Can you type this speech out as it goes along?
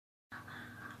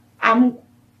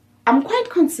I'm quite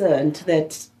concerned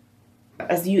that,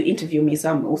 as you interview me,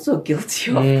 so I'm also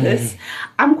guilty of this.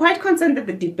 I'm quite concerned that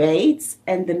the debates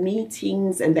and the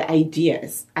meetings and the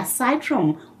ideas, aside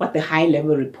from what the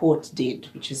high-level report did,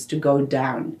 which is to go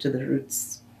down to the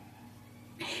roots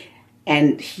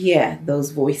and hear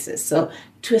those voices. So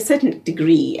to a certain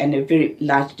degree, and a very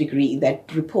large degree,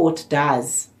 that report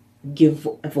does give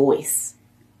a voice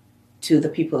to the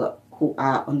people who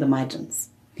are on the margins.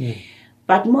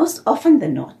 But most often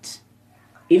than not,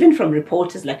 even from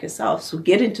reporters like yourselves who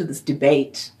get into this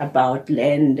debate about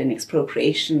land and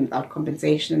expropriation without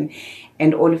compensation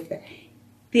and all of that,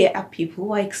 there are people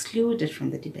who are excluded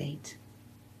from the debate.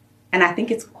 And I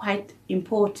think it's quite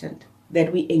important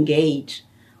that we engage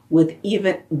with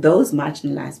even those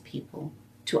marginalized people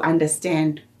to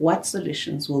understand what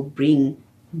solutions will bring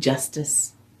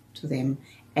justice to them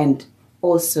and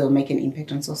also make an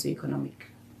impact on socioeconomic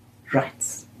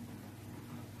rights.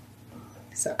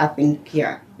 So I think,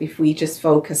 if we just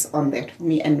focus on that, for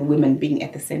me, and women being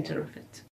at the center of it.